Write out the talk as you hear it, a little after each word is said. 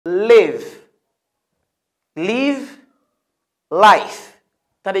live. Live life.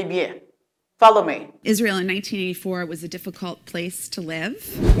 Tendez bien. Follow me. Israel in 1984 was a difficult place to live.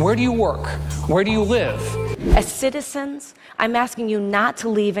 Where do you work? Where do you live? As citizens, I'm asking you not to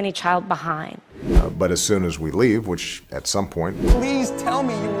leave any child behind. But as soon as we leave, which at some point... Please tell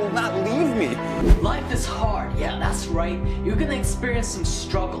me you will not leave me. Life is hard, yeah, that's right. You're gonna experience some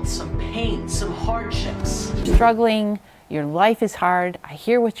struggles, some pain, some hardships. Struggling, your life is hard, I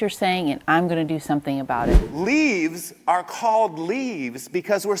hear what you're saying, and I'm gonna do something about it. Leaves are called leaves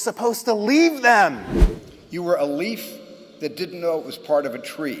because we're supposed to leave them. You were a leaf that didn't know it was part of a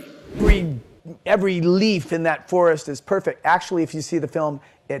tree. Every leaf in that forest is perfect. Actually, if you see the film,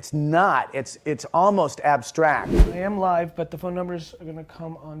 it's not. It's almost abstract. I am live, but the phone numbers are going to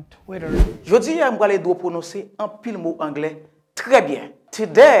come on Twitter. Jodi, I'm going to prononcer un pile mot anglais très bien.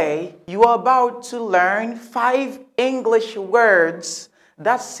 Today, you are about to learn 5 English words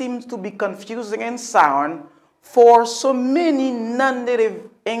that seem to be confusing in sound for so many non-native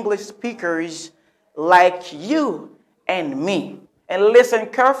English speakers like you and me. And listen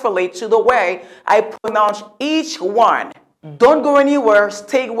carefully to the way I pronounce each one. Don't go anywhere,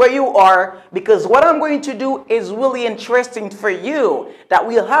 stay where you are, because what I'm going to do is really interesting for you that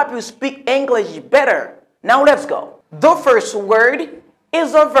will help you speak English better. Now let's go. The first word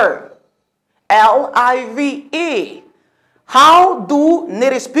is a verb. L-I-V-E. How do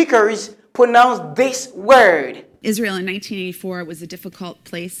native speakers pronounce this word? Israel in 1984 was a difficult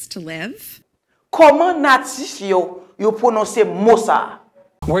place to live. Comment natisyon you pronounce Mosa?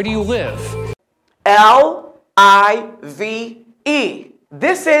 Where do you live? L-I-V-E.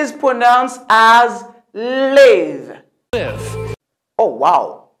 This is pronounced as live. Live. Oh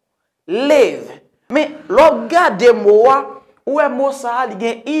wow. Live. Mais l'on gade moi, ou est Mosa li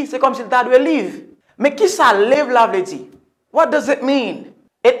gen I, c'est comme si ta dwe live. Mais qui ça live la vle di? What does it mean?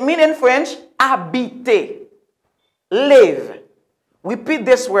 It means in French, habiter. Live. Repeat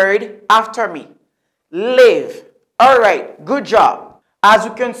this word after me. Live. All right, good job. As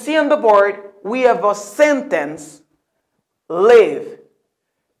you can see on the board, we have a sentence, live.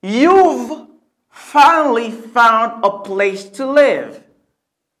 You've finally found a place to live.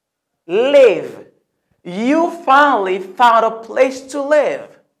 Live. You finally found a place to live.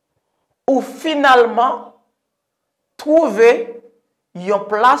 Ou finalement, trouver yon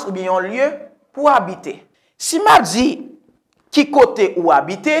place ou bien yon lieu pour habiter. Si m'a dit qui côté ou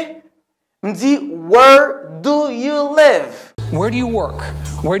habiter, me dit where do you live? Where do you work?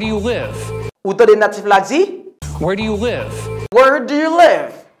 Where do you live? Ou te de natif la dit? Where do you live? Where do you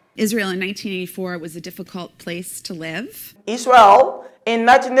live? Israel in 1984 was a difficult place to live. Israel in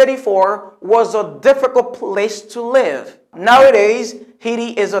 1984 was a difficult place to live. Nowadays,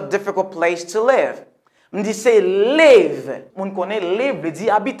 Haiti is a difficult place to live. Me dit say live. Moun connaît live, le dit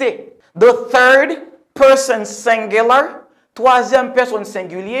habiter. The third person singular, troisième personne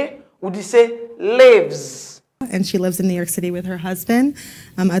singulier, ou dit say lives. And she lives in New York City with her husband,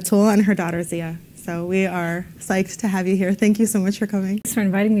 Atul, and her daughter, Zia. So we are psyched to have you here. Thank you so much for coming. Thanks for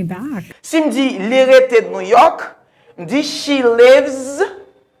inviting me back. Si me dit li rete de New York, me dit she lives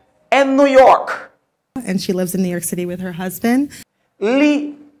in New York. And she lives in New York City with her husband.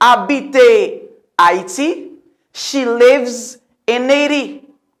 Li habite Haiti. She lives in Haiti.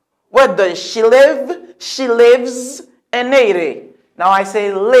 Where does she live? She lives in Haiti. Now I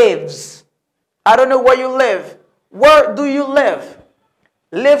say lives. I don't know where you live. Where do you live?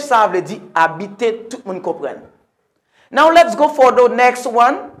 Live, ça veut dire habiter, tout le monde comprenne. Now let's go for the next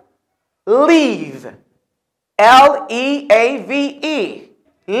one. Leave. L-E-A-V-E.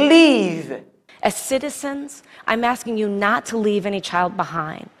 Leave. As citizens, I'm asking you not to leave any child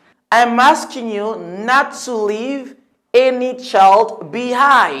behind. I'm asking you not to leave any child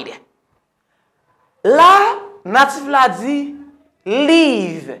behind. Là, natif la dit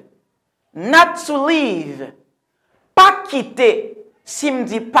leave. Not to leave. Pas quitter. Si me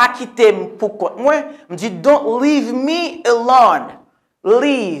dit pas quitter pour compte moi, me dit don't leave me alone.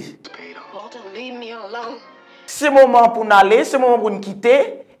 Leave. Don't leave me alone. C'est moment pour n'aller, c'est moment pour nous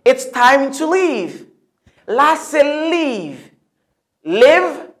quitter. It's time to leave. Là c'est leave.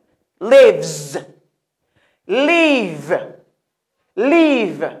 Live, lives. Leave.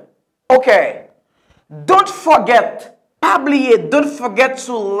 Leave. Okay. Don't forget. Pas oublier, don't forget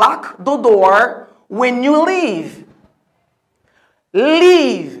to lock the door when you leave.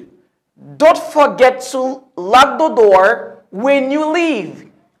 Leave. Don't forget to lock the door when you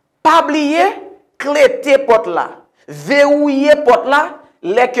leave. Pas oublier, cléter porte là. Verrouiller porte là,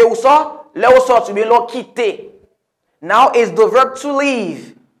 les que ou sort, les ou sort, tu bien l'ont quitter. Now is the verb to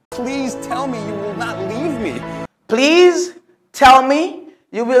leave. Please tell me you will not leave me. Please tell me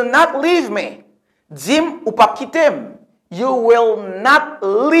You will not leave me. Dim ou pas quitter. You will not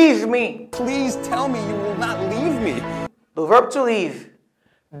leave me. Please tell me you will not leave me. The verb to leave.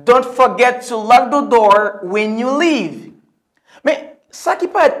 Don't forget to lock the door when you leave. Mais ça qui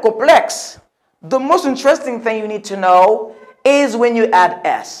peut être complexe. The most interesting thing you need to know is when you add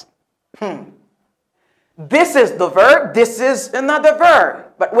S. This is the verb, this is another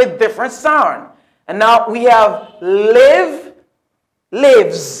verb, but with different sound. And now we have live,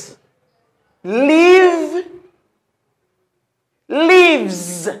 lives. Leave,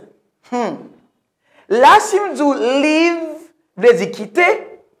 leaves. Là, si me dit leave, veut dire quitter.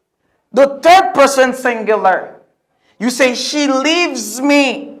 The third person singular. You say, she leaves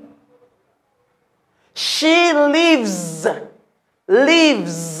me. She leaves,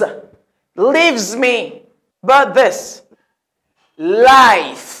 leaves, leaves me. But this,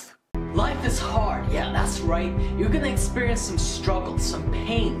 life. Life is hard, yeah, that's right. You're gonna experience some struggles, some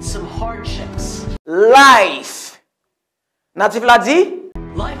pain, some hardships. Life. Natif l'a dit?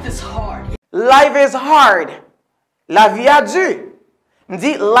 Life is hard. Life is hard. La vie a dû. Me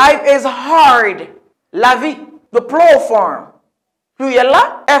dit, life is hard. La vie. The plural form. Pluriel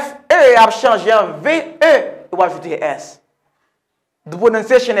là, F-E a changé en V-E. Ou ajouter S. The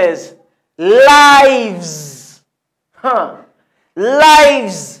pronunciation is lives.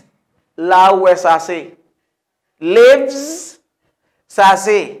 Lives. Là où est ça c'est? Lives. Ça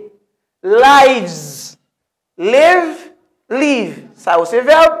c'est lives. Live, leave. Ça aussi c'est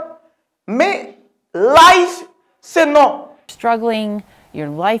verbe. Mais life, c'est non. Struggling, your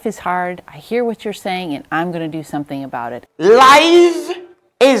life is hard. I hear what you're saying and I'm going to do something about it. Life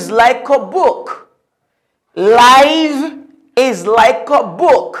is like a book. Life is like a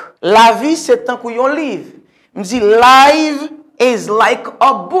book. La vie, c'est un couillon livre. Me dit, life is like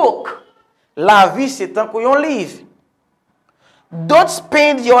a book. La vie, c'est un couillon livre. Don't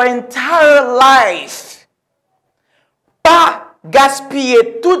spend your entire life. Pas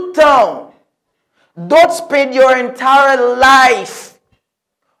gaspiller tout temps. Don't spend your entire life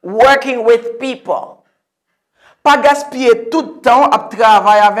working with people. Pas gaspiller tout temps à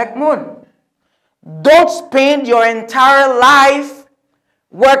travailler avec moun. Don't spend your entire life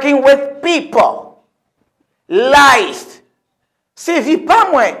working with people. Life. C'est vie pas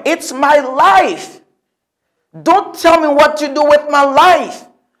moi. It's my life. Don't tell me what to do with my life.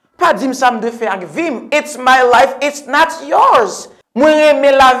 Pas dire ça me de faire avec vie. It's my life. It's not yours. Moi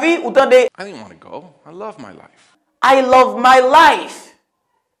aimer la vie ou tande. I didn't want to go. I love my life. I love my life.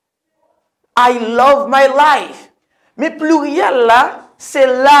 I love my life. Mais pluriel là, c'est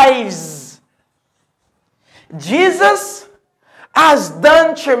lives. Jesus has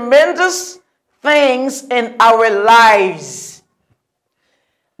done tremendous things in our lives.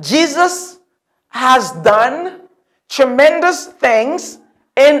 Jesus has done tremendous things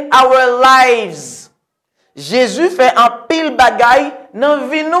in our lives. Jésus fait un pile bagaille dans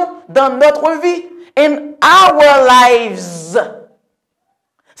vie nous, dans notre vie, in our lives.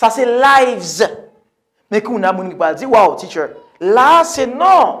 Ça c'est lives. Mais qu'on a moun qui parle dit wow teacher, là c'est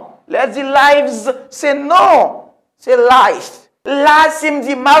non. Là dit lives, c'est non. C'est life. Là si me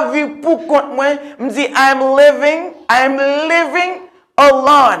dit ma vie pour compte moi, me dit I'm living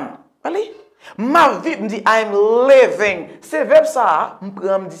alone. Allez? Ma vie me dit I'm living. C'est verbe ça,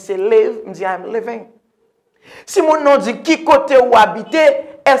 me dit c'est live, me dit I'm living. Si mon nom dit qui côté ou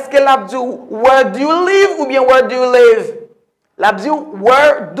habiter, est-ce que l'a dit where do you live ou bien where do you live? L'a dit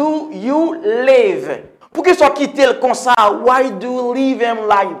where do you live? Pour que soit quitter le comme ça, why do you leave him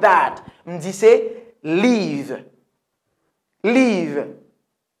like that? Me dit c'est leave. Leave.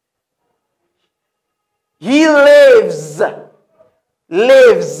 He lives.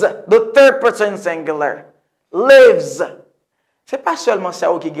 Lives. The third person singular. Lives. C'est pas seulement ça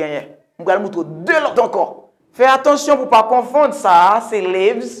qui gagne. On va le montrer deux l'autre encore. Fais attention pour pas confondre ça, c'est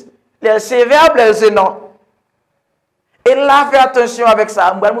lives. C'est verbe, c'est non. Et là, fais attention avec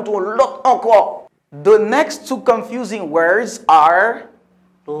ça. On va le montrer l'autre encore. The next two confusing words are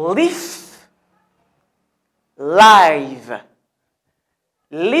live, live.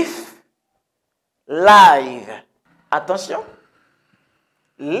 Live, live. Attention.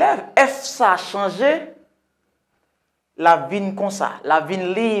 Lève F ça a changé. La Vinn comme ça. La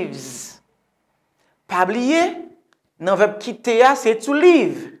Vinn lives. Pas oublier, dans le verbe quitter, c'est to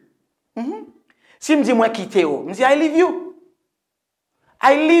leave. Si me dit moi quitter, me dit I leave you.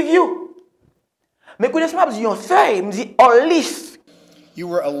 I leave you. Mais connaissez-moi, me dit une feuille, me dit a leaf. You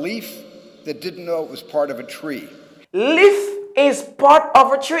were a leaf that didn't know it was part of a tree. Leaf is part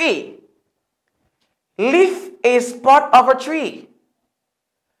of a tree. Leaf is part of a tree.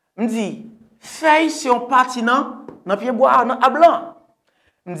 Me dit feuille c'est un parti dans pied bois, dans à blanc.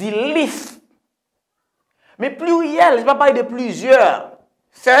 On dit leaf. Mais pluriel, je ne vais pas parler de plusieurs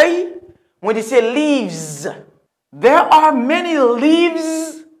feuilles. On dit c'est leaves. There are many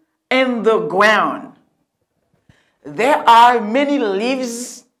leaves in the ground. There are many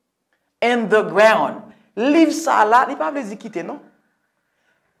leaves in the ground. Leaves ça là, il ne pas dire quitter non.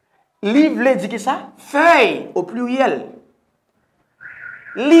 Leaves veut dire ça, feuille au pluriel.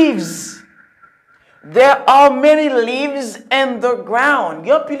 Leaves. There are many leaves in the ground. Il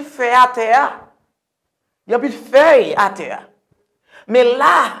y a plus de feuilles à terre. Il y a plus de feuilles à terre. Mais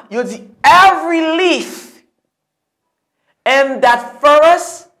là, il dit every leaf in that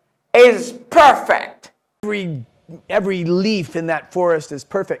forest is perfect. Every leaf in that forest is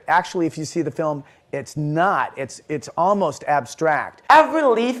perfect. Actually, if you see the film, it's not. It's almost abstract. Every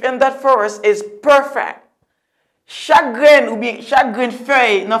leaf in that forest is perfect. Chaque graine ou bien chaque graine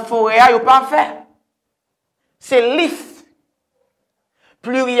feuille dans la forêt est parfait. C'est leaf.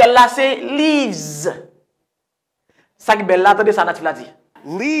 Pluriel là, c'est leaves. Ça qui belle là, attendez ça, natif l'a dit.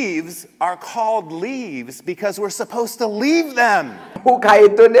 Leaves are called leaves because we're supposed to leave them. Ou ka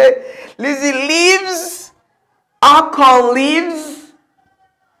étonné, les leaves are called leaves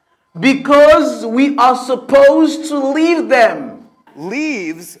because we are supposed to leave them.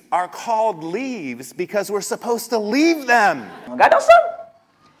 Leaves are called leaves because we're supposed to leave them. Regarde ensemble.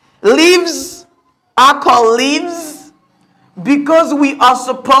 Leaves are called leaves because we are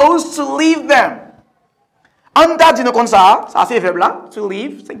supposed to leave them. On t'a dit comme ça c'est verbe là, to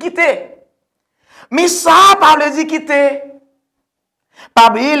leave, c'est quitter. Mais ça parle de quitter. Pas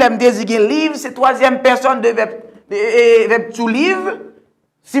oublier l'aime désigner leave, c'est troisième personne de verbe to leave.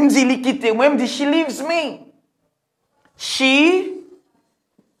 Si me dit li quitter, moi me dit she leaves me. She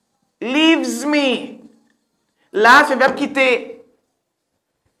leaves me. Là c'est verbe quitter.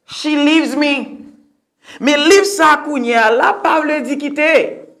 She leaves me. Mais leave ça kounya là parle de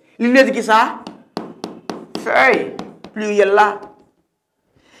quitter. Il veut dire qui ça? Feuille, pluriel là.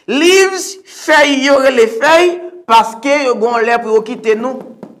 Leaves, feuille, y aurait les feuilles parce que yo gon l'air pour quitter nous.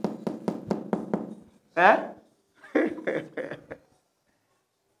 Hein?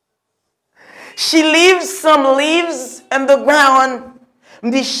 She leaves some leaves in the ground.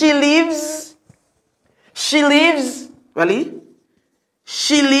 She leaves, really?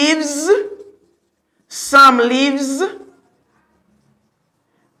 She leaves some leaves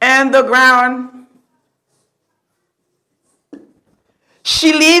in the ground.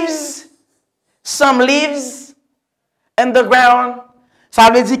 She leaves some leaves in the ground. Ça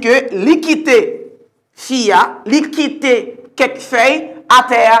veut dire que li quitte fia, li quitte quelques feuilles à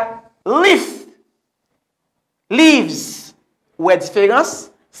terre. Leaf. Leaves. Où est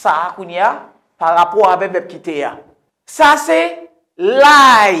différence? Ça a par rapport avec verbe quitter. Ça c'est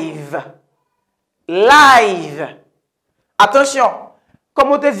live. Live. Attention.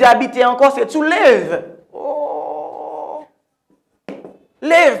 Comme on te dit habiter encore, c'est to live.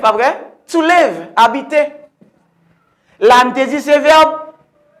 Live, pas vrai? To live, habiter. Là, je te dis ce verbe.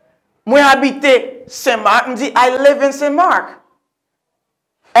 Moi, habiter Saint-Marc, je dis I live in Saint-Marc.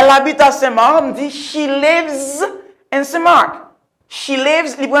 Elle habite à Saint-Marc, je dis she lives in Saint-Marc. She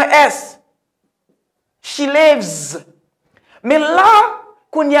lives, libre S. She lives. Mais là,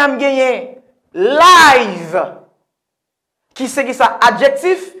 qu'on y a gagné live. Qui c'est qui ça?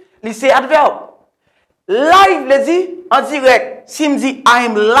 Adjectif, c'est adverbe. Live, le dit en direct. Si me dit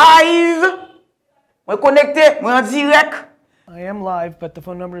I'm live, moi connecté, moi en direct. I am live, but the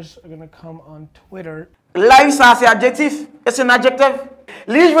phone numbers are going to come on Twitter. Live, ça c'est adjectif. Et c'est un adjectif.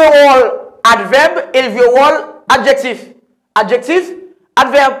 Lui, je veux rôle adverbe et je veux rôle adjectif. Adjectif,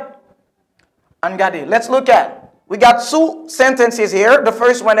 adverbe. And gade, let's look at. We got two sentences here. The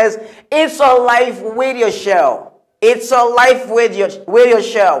first one is, it's a live radio show. It's a live radio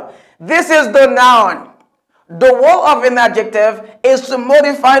show. This is the noun. The role of an adjective is to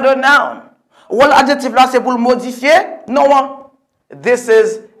modify the noun. Rôle adjectif là c'est pour modifier? Non. This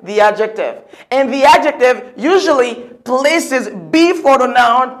is the adjective. And the adjective usually places before the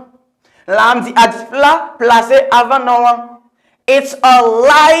noun. Là, on dit adjectif là placé avant noun. It's a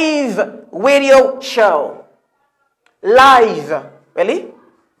live radio show. Live. Really?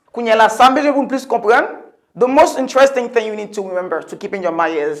 Kounya la sambe je vous plus comprendre. The most interesting thing you need to remember, to keep in your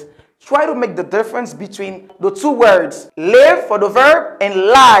mind is, try to make the difference between the two words. Live for the verb and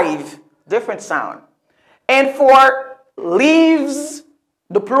live, different sound. And for leaves,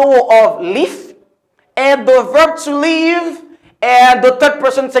 the plural of leaf, and the verb to leave, and the third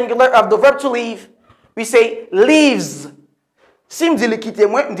person singular of the verb to leave, we say leaves. Si me dit le quitter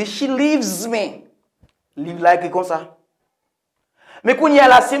moi, me dit she leaves me. Leave like comme ça. Mais quand il y a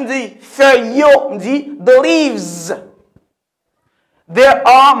la si me dit feuille yo, me dit the leaves. There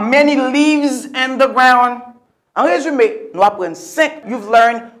are many leaves in the ground. En résumé, nous apprenons 5. You've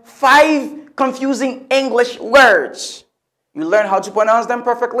learned 5 confusing English words. You learn how to pronounce them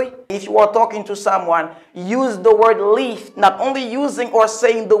perfectly. If you are talking to someone, use the word leaf, not only using or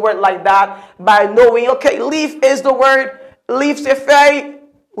saying the word like that, by knowing, okay, leaf is the word, leaf c'est feuille,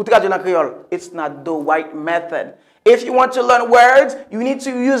 ou traduire en créole. It's not the right method. If you want to learn words, you need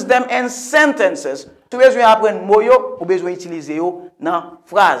to use them in sentences. Tu besoin apprendre mot yo, ou besoin utiliser yo dans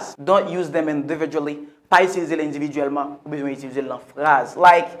phrase. Don't use them individually. Pas utiliser individuellement, ou besoin utiliser dans phrase.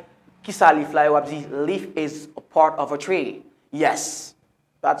 Like, qui ça leaf là, ou dit leaf is a part of a tree. Yes,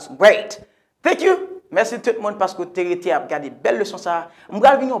 that's great. Thank you. Merci tout le monde parce que tu as été à regarder belle leçon ça. Je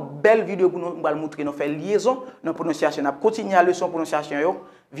vais venir une belle vidéo pour nous montrer nous faire liaison dans prononciation. On continue la leçon prononciation yo,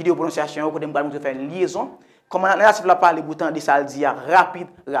 vidéo prononciation yo pour nous montrer faire liaison. Comment on a parlé bouton de ça le dire rapide.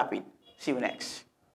 See you next.